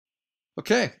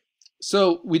Okay,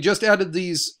 so we just added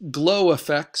these glow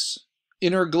effects,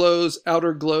 inner glows,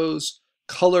 outer glows,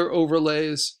 color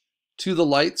overlays to the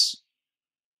lights.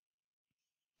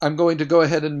 I'm going to go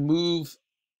ahead and move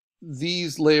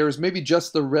these layers, maybe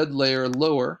just the red layer,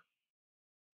 lower.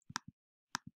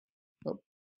 Oh,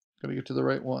 gotta get to the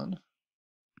right one.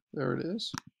 There it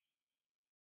is.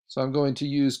 So I'm going to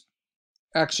use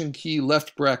Action key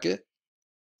left bracket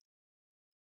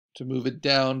to move it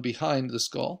down behind the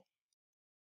skull.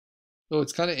 Oh,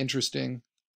 it's kind of interesting.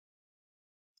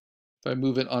 If I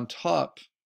move it on top,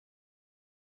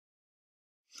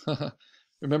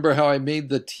 remember how I made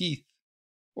the teeth,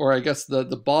 or I guess the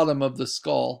bottom of the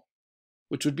skull,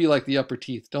 which would be like the upper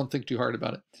teeth. Don't think too hard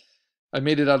about it. I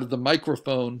made it out of the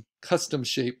microphone custom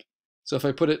shape. So if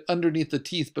I put it underneath the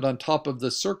teeth, but on top of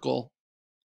the circle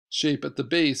shape at the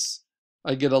base,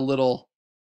 I get a little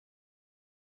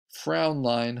frown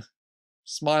line,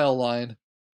 smile line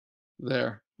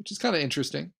there, which is kind of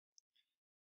interesting.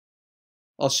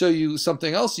 I'll show you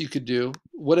something else you could do.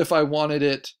 What if I wanted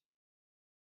it,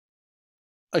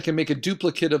 I can make a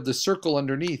duplicate of the circle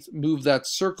underneath, move that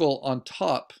circle on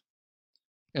top,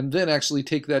 and then actually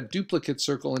take that duplicate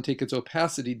circle and take its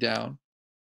opacity down.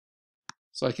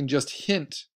 So I can just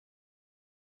hint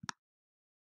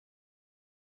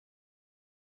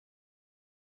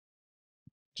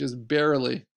just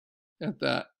barely at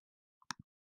that.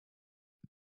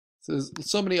 So there's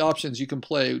so many options you can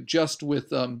play just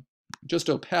with just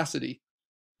opacity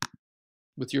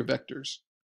with your vectors.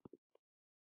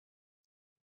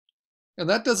 And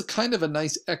that does kind of a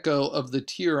nice echo of the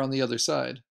tear on the other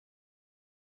side.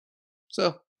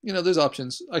 So, you know, there's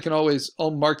options.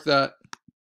 I'll mark that.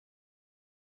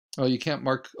 Oh, you can't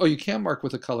mark. Oh, you can mark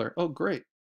with a color. Oh, great.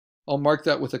 I'll mark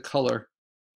that with a color.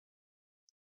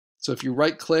 So if you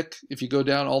right click, if you go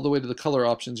down all the way to the color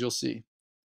options, you'll see.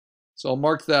 So I'll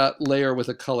mark that layer with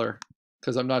a color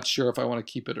because I'm not sure if I want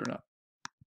to keep it or not.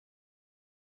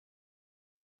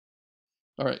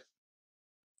 All right.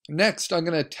 Next, I'm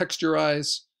going to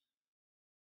texturize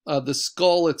the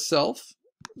skull itself.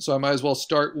 So I might as well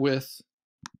start with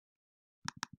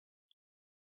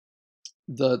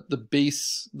the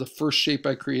base, the first shape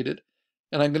I created.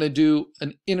 And I'm going to do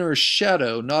an inner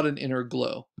shadow, not an inner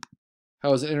glow.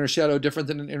 How is an inner shadow different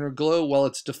than an inner glow? Well,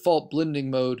 its default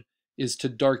blending mode is to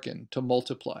darken, to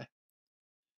multiply.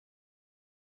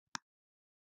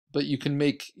 But you can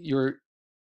make your,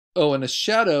 oh, and a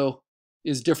shadow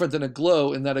is different than a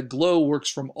glow in that a glow works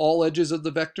from all edges of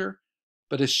the vector,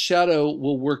 but a shadow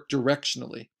will work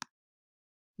directionally,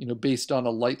 you know, based on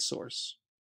a light source.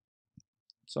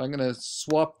 So I'm going to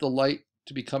swap the light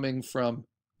to be coming from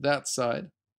that side.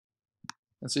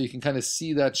 And so you can kind of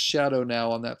see that shadow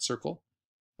now on that circle.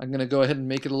 I'm going to go ahead and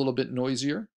make it a little bit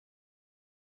noisier.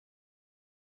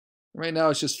 Right now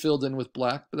it's just filled in with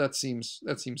black, but that seems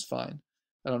fine.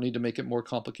 I don't need to make it more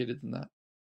complicated than that.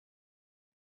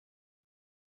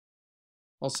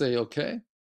 I'll say OK.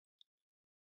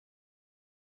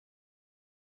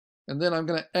 And then I'm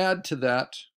going to add to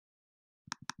that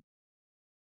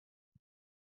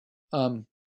an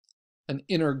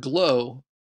inner glow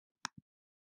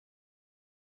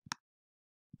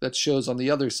that shows on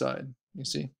the other side, you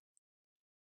see.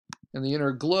 And the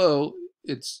inner glow,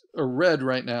 it's a red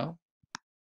right now.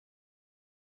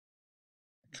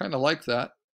 I kind of like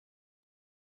that,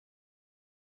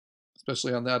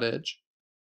 especially on that edge.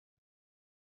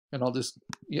 And I'll just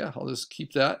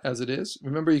keep that as it is.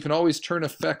 Remember, you can always turn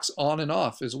effects on and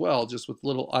off as well, just with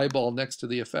little eyeball next to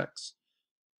the effects.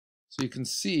 So you can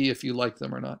see if you like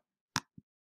them or not.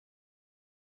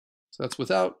 So that's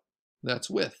without, that's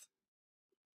with.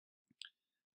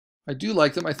 I do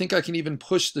like them. I think I can even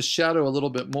push the shadow a little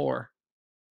bit more.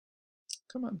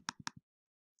 Come on.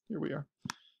 Here we are.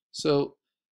 So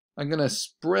I'm going to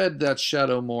spread that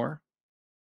shadow more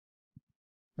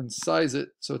and size it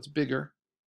so it's bigger.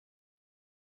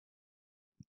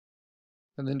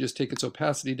 And then just take its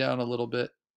opacity down a little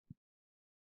bit.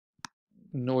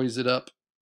 Noise it up.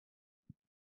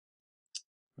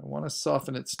 I want to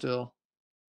soften it still.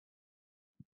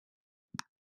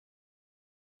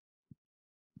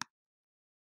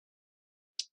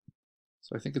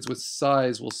 So I think it's with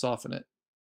size we'll soften it.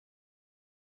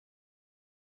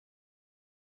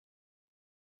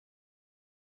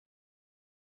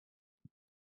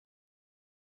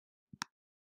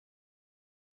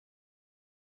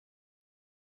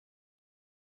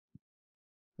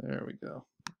 There we go.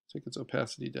 Take its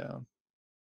opacity down.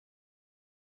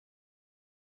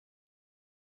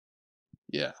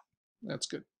 Yeah, that's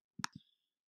good.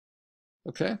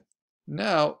 Okay,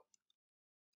 now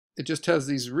it just has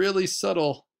these really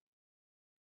subtle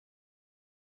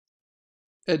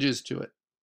edges to it.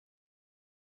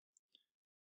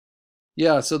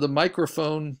 Yeah, so the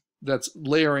microphone that's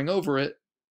layering over it,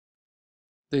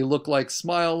 they look like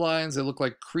smile lines, they look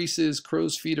like creases,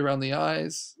 crow's feet around the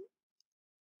eyes.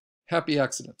 Happy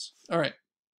accidents. All right.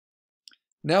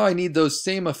 Now I need those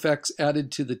same effects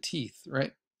added to the teeth,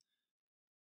 right?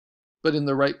 But in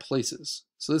the right places.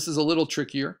 So this is a little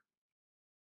trickier,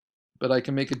 but I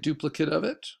can make a duplicate of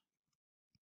it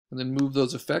and then move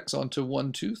those effects onto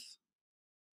one tooth,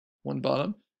 one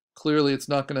bottom. Clearly it's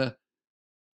not going to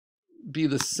be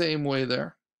the same way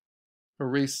there.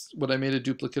 Erase what I made a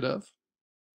duplicate of.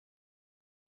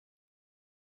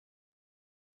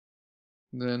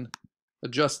 And then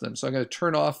adjust them. So I'm going to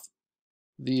turn off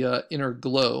the inner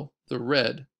glow, the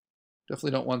red.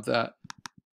 Definitely don't want that.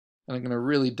 And I'm going to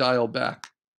really dial back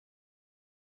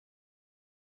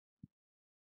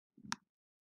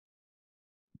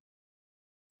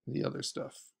the other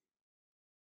stuff.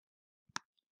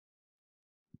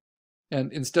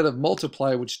 And instead of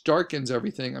multiply, which darkens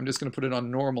everything, I'm just going to put it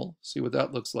on normal, see what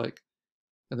that looks like.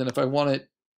 And then if I want it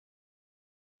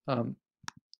in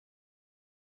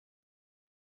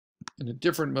a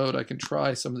different mode, I can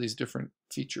try some of these different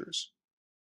features.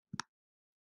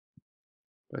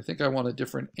 But I think I want a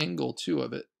different angle too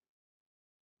of it.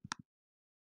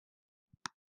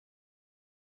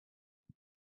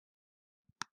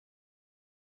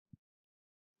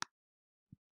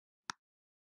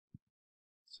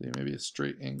 See, maybe a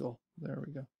straight angle. There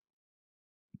we go.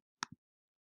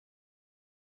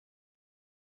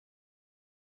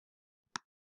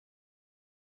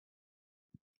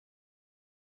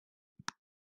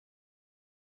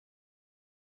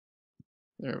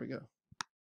 There we go.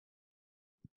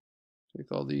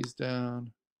 Take all these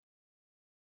down.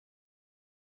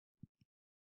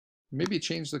 Maybe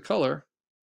change the color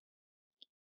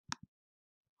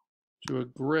to a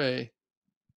gray.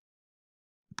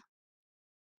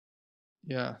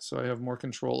 Yeah, so I have more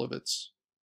control of its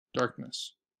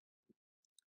darkness.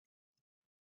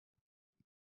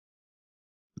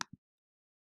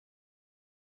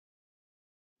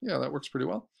 Yeah, that works pretty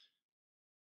well.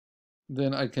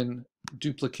 Then I can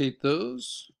duplicate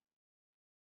those.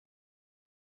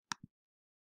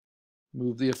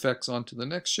 Move the effects onto the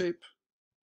next shape.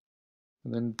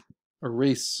 And then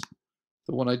erase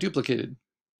the one I duplicated.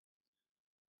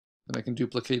 Then I can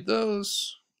duplicate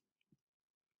those.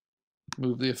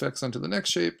 Move the effects onto the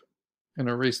next shape. And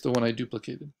erase the one I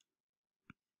duplicated.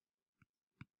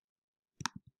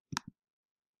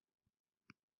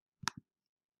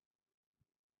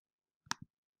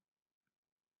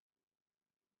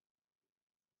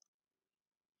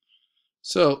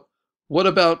 So what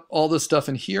about all the stuff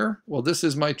in here? Well, this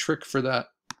is my trick for that.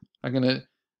 I'm going to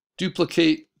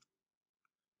duplicate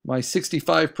my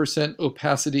 65%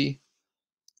 opacity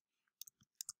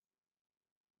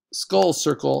skull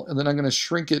circle, and then I'm going to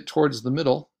shrink it towards the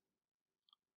middle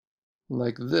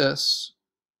like this,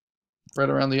 right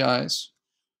around the eyes.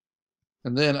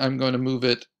 And then I'm going to move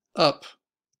it up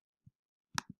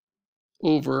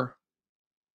over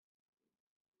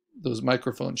those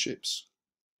microphone shapes.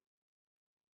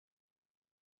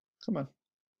 Come on.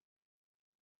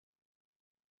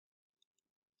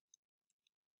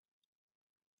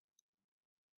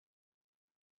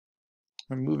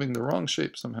 I'm moving the wrong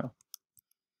shape somehow.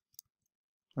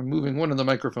 I'm moving one of the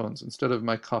microphones instead of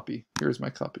my copy. Here's my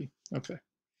copy. Okay.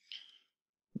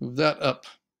 Move that up.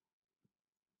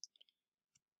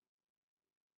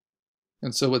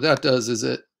 And so what that does is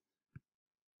it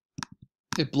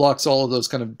blocks all of those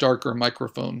kind of darker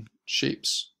microphone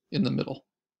shapes in the middle.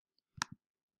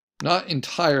 Not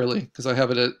entirely, because I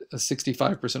have it at a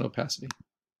 65% opacity.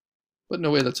 But in a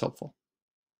way that's helpful.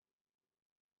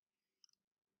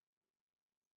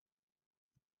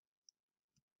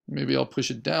 Maybe I'll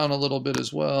push it down a little bit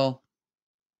as well.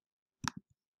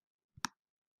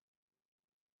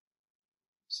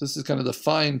 So this is kind of the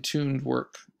fine-tuned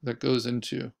work that goes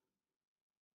into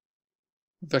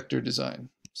vector design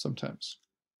sometimes.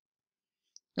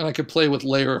 And I could play with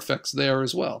layer effects there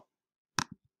as well.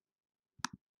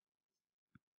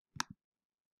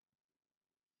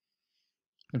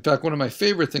 In fact, one of my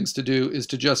favorite things to do is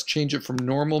to just change it from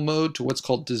normal mode to what's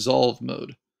called dissolve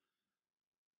mode,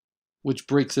 which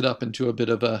breaks it up into a bit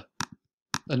of a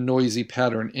noisy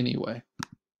pattern anyway.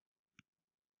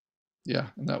 Yeah,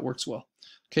 and that works well.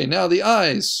 Okay, now the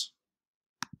eyes.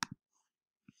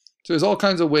 So there's all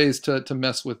kinds of ways to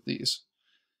mess with these.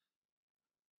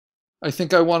 I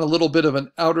think I want a little bit of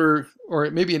an outer, or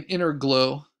maybe an inner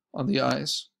glow on the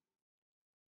eyes.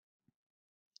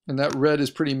 And that red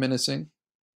is pretty menacing.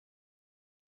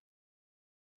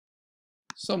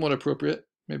 Somewhat appropriate.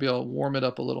 Maybe I'll warm it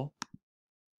up a little.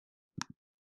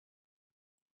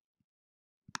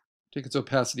 Take its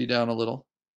opacity down a little.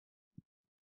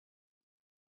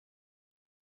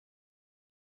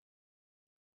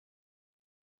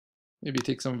 Maybe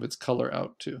take some of its color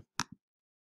out too.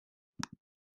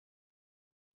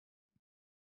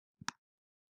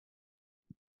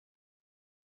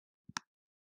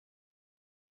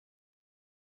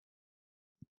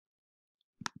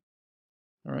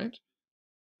 All right.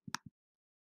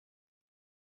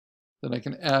 Then I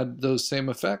can add those same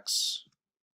effects.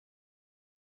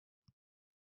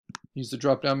 Use the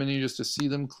drop-down menu just to see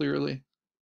them clearly.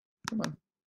 Come on.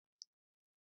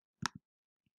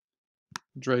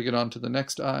 Drag it onto the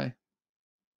next eye,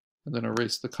 and then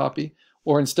erase the copy.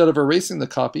 Or instead of erasing the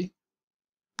copy,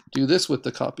 do this with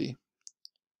the copy.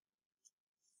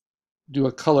 Do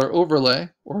a color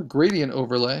overlay or a gradient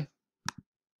overlay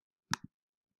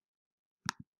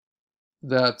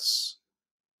that's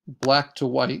black to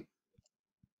white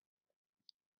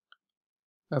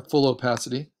at full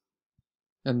opacity,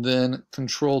 and then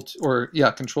Control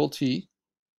T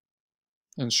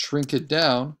and shrink it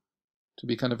down to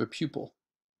be kind of a pupil.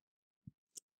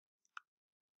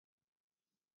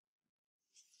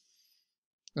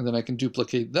 And then I can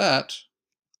duplicate that,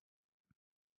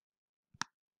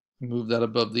 move that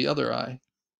above the other eye,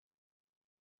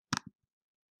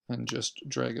 and just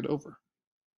drag it over.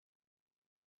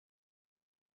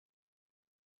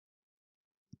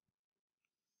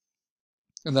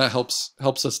 And that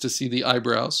helps us to see the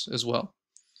eyebrows as well.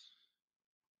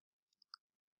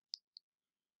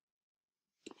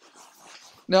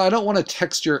 Now I don't want to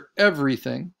texture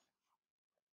everything.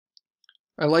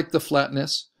 I like the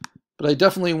flatness, but I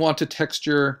definitely want to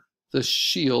texture the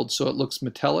shield so it looks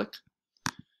metallic.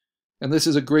 And this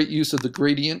is a great use of the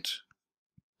gradient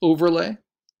overlay.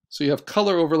 So you have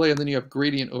color overlay and then you have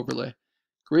gradient overlay.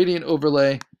 Gradient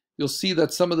overlay, you'll see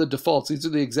that some of the defaults, these are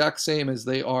the exact same as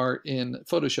they are in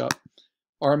Photoshop,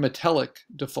 are metallic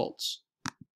defaults.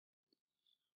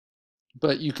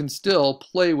 But you can still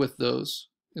play with those.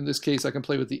 In this case, I can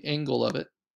play with the angle of it.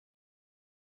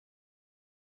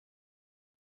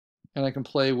 And I can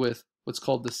play with what's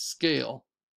called the scale.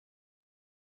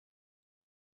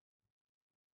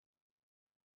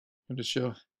 And to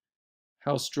show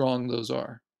how strong those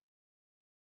are.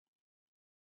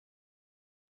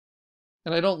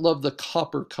 And I don't love the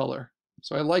copper color.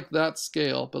 So I like that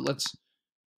scale, but let's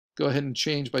go ahead and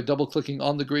change by double-clicking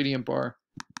on the gradient bar,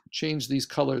 change these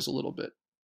colors a little bit.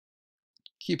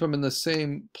 Keep them in the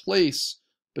same place,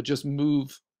 but just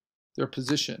move their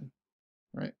position,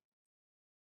 right?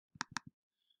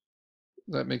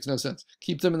 That makes no sense.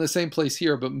 Keep them in the same place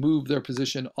here, but move their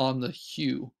position on the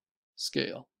hue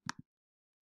scale.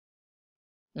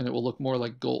 And it will look more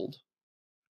like gold.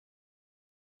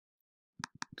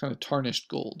 Kind of tarnished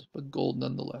gold, but gold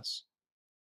nonetheless.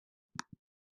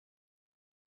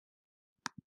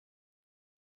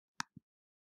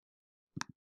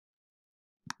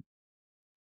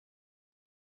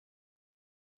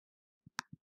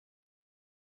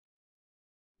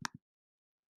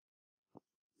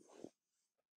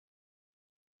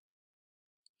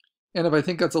 And if I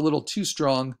think that's a little too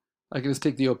strong, I can just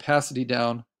take the opacity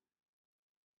down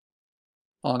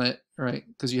on it, right?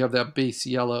 Because you have that base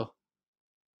yellow.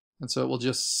 And so it will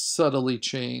just subtly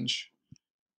change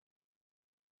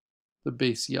the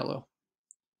base yellow.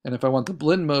 And if I want the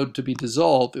blend mode to be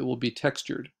dissolved, it will be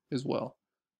textured as well.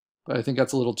 But I think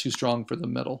that's a little too strong for the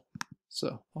metal.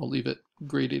 So I'll leave it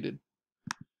gradated.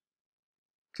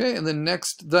 Okay, and then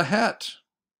next, the hat.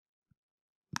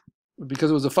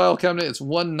 Because it was a file cabinet, it's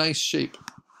one nice shape.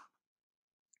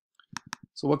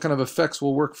 So what kind of effects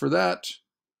will work for that?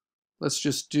 Let's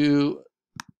just do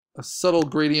a subtle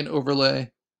gradient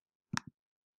overlay.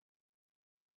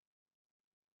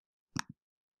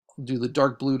 I'll do the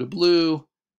dark blue to blue,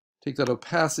 take that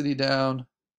opacity down,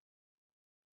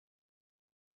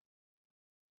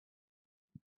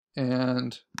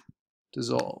 and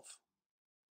dissolve.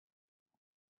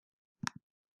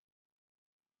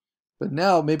 But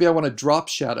now maybe I want to drop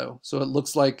shadow, so it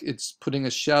looks like it's putting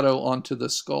a shadow onto the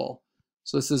skull.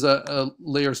 So this is a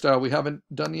layer style we haven't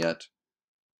done yet.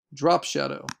 Drop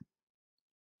shadow.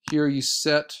 Here you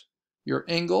set your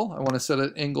angle. I want to set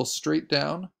an angle straight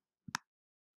down.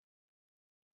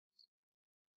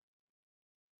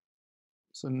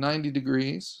 So 90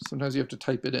 degrees. Sometimes you have to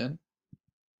type it in.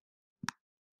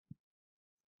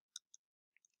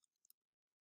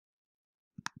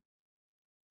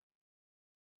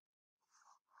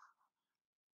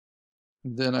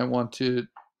 Then I want to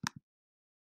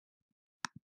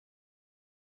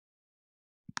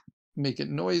make it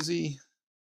noisy.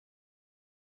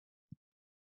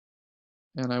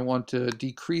 And I want to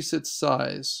decrease its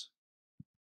size.